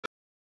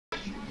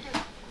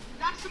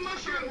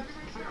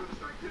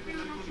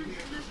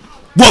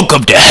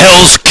Welcome to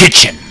Hell's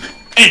Kitchen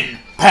in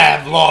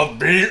Pavlov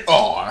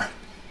VR.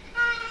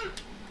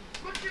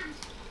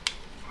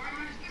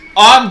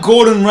 I'm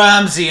Gordon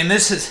Ramsay and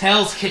this is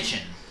Hell's Kitchen.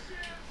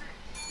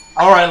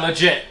 Alright,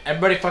 legit.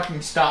 Everybody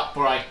fucking stop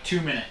for like 2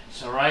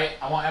 minutes, alright?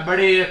 I want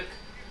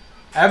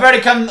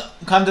everybody come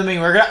to me.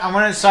 I'm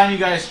gonna assign you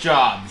guys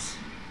jobs.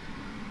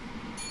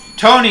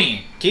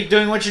 Tony, keep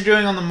doing what you're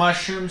doing on the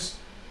mushrooms.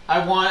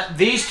 I want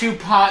these 2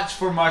 pots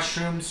for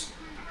mushrooms.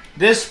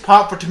 This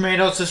pot for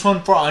tomatoes, this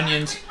one for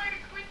onions.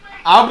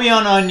 I'll be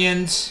on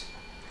onions.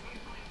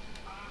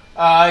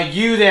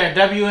 You there,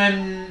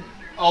 WN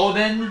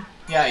Olden.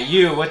 Yeah,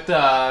 you with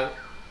the...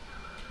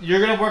 You're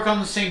gonna work on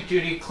the sink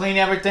duty, clean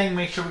everything,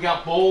 make sure we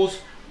got bowls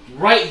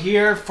right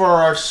here for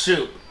our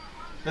soup.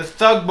 The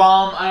Thug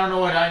Bomb, I don't know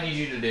what I need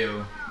you to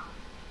do.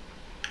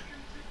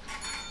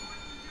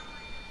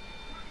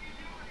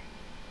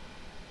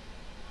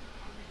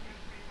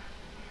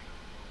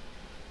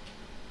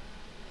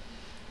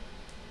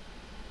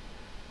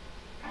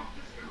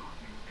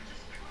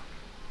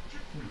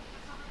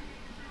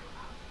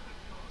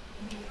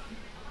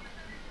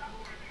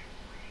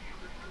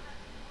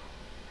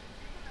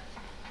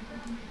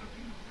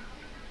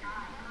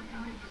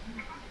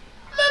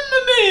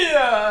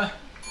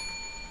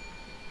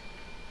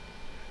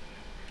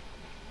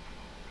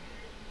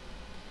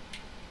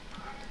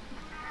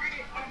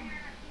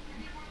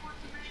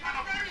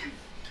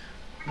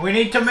 We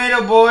need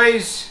tomato,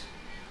 boys.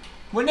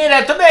 We need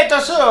a tomato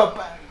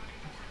soup.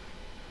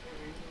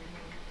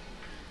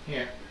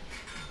 Here.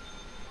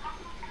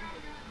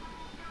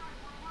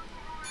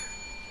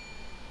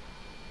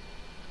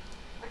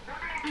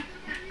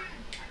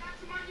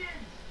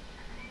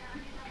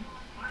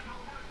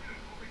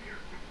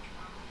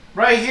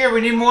 Right here, we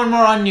need more and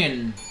more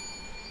onion.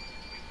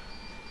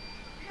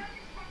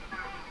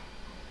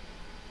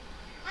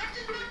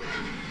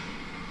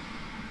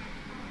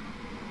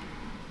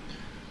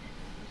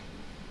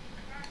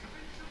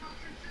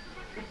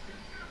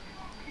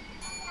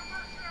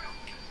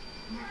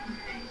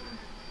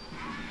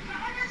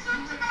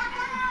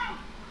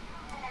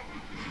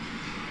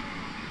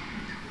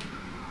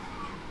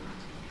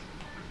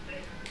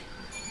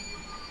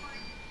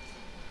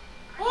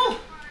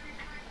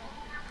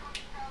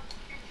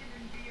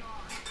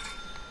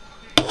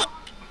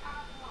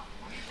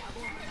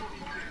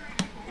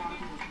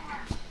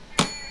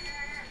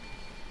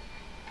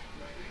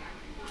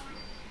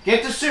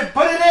 Get the soup,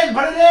 put it in,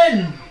 put it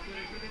in!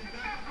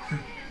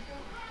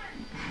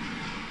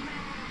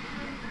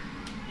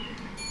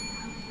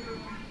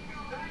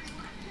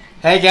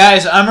 Hey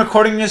guys, I'm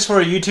recording this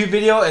for a YouTube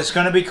video. It's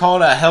gonna be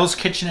called Hell's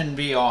Kitchen in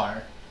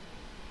VR.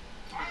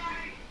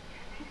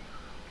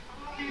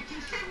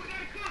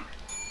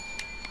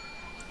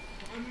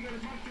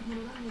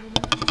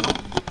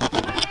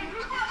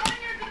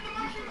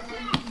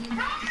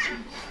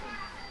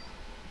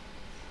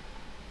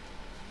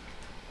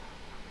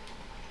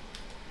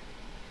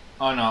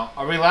 Oh no,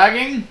 are we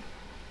lagging?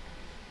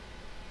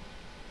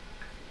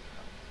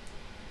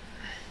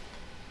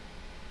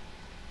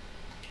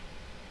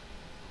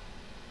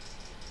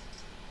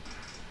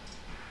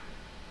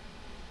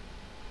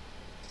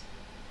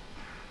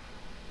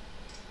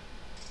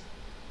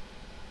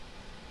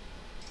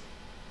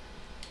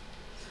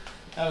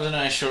 That was a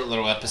nice short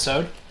little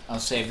episode. I'll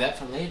save that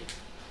for later.